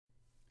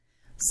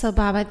So,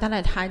 Bob, I thought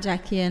I'd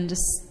hijack you and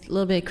just a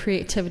little bit of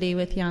creativity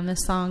with you on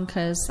this song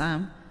because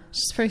it's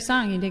just a free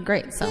song. You did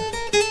great, so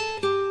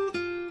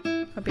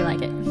hope you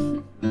like it.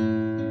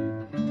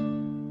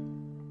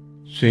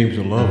 Seems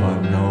the love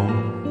I've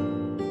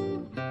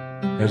known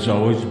has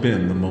always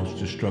been the most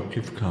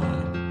destructive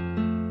kind.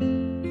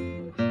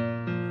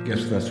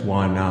 Guess that's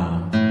why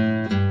now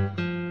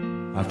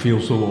I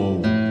feel so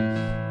old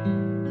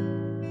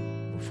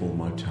before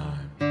my time.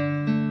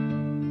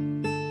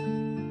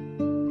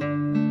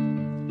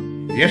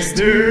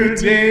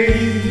 Yesterday,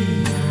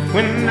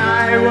 when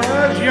I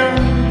was young,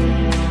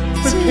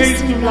 the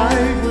taste of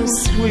life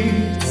was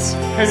sweet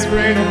as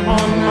rain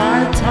upon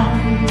my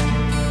tongue.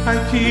 I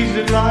teased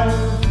at life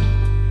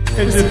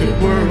as if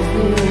it were a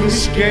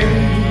foolish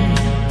game,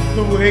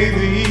 the way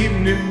the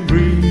evening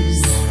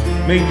breeze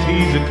may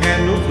tease a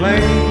candle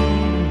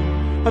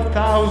flame.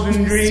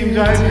 1,000 dreams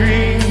I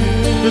dreamed,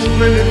 the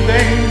splendid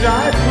things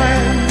I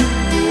planned,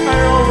 I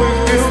always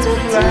built to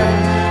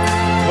last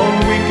on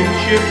weak and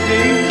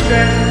shifting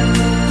sand.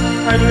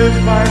 I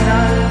lived by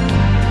night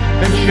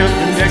and shunned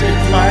the naked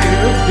light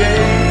of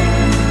day,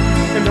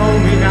 and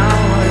only now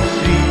I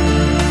see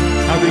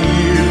how the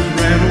years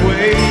ran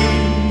away.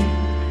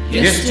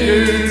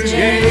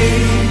 Yesterday,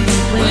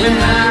 when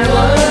I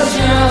was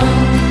young,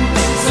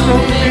 so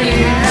many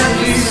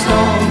happy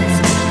songs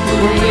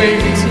were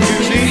waiting to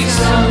be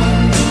sung.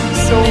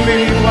 So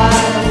many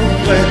wild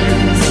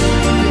pleasures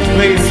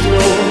lay in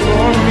store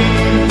for me,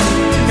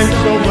 and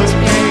so much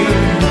pain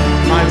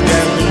my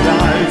dazzled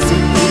eyes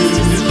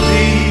refused to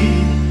see.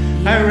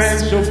 I ran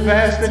so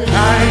fast that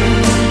time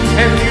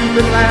and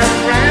youth at last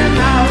ran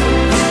out.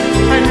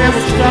 I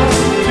never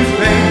stopped to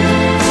think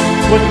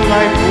what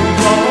life was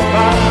all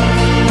about.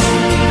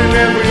 And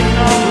every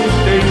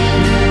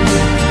conversation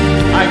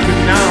I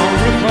could now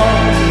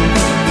recall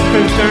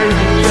concerns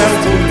itself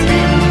with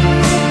me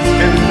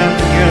and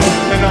nothing else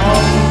at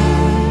all.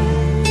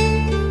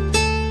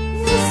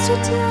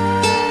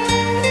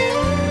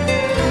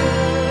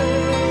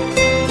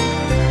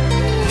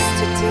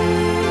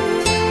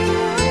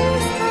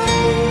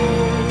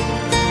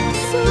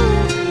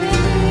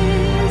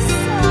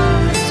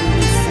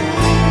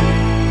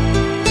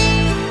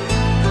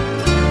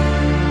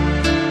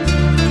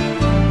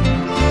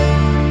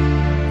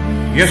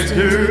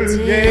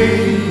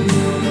 Yesterday,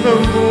 the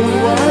moon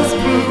was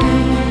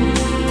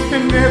blue,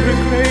 and every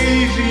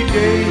crazy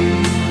day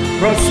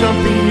brought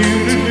something new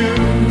to do.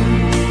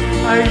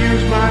 I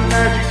used my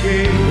magic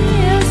game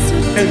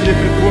as if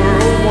it were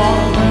a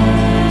wand,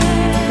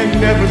 and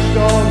never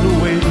saw the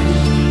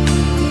waste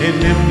and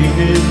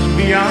emptiness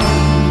beyond.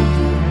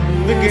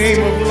 The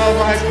game of love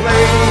I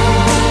played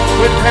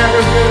with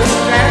arrogance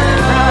and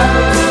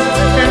pride,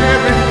 and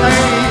every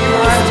flame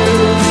I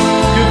took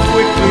to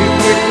quickly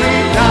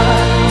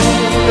die.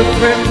 The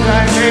friends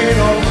I made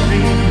all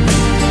seem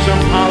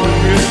somehow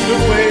drift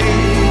away,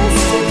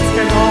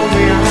 and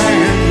only I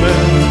am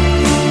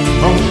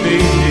left on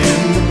stage in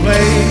the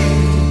play.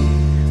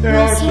 There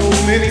are so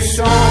many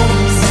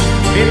songs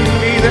in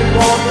me that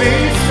want me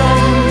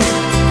sung.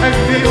 I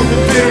feel the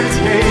bitter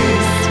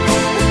taste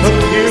of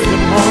tears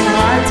upon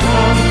my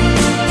tongue.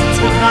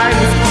 The time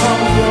has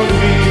come for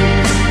me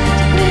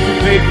to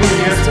pay for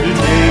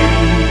yesterday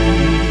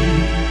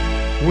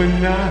when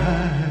I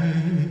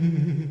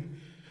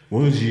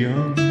was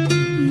young.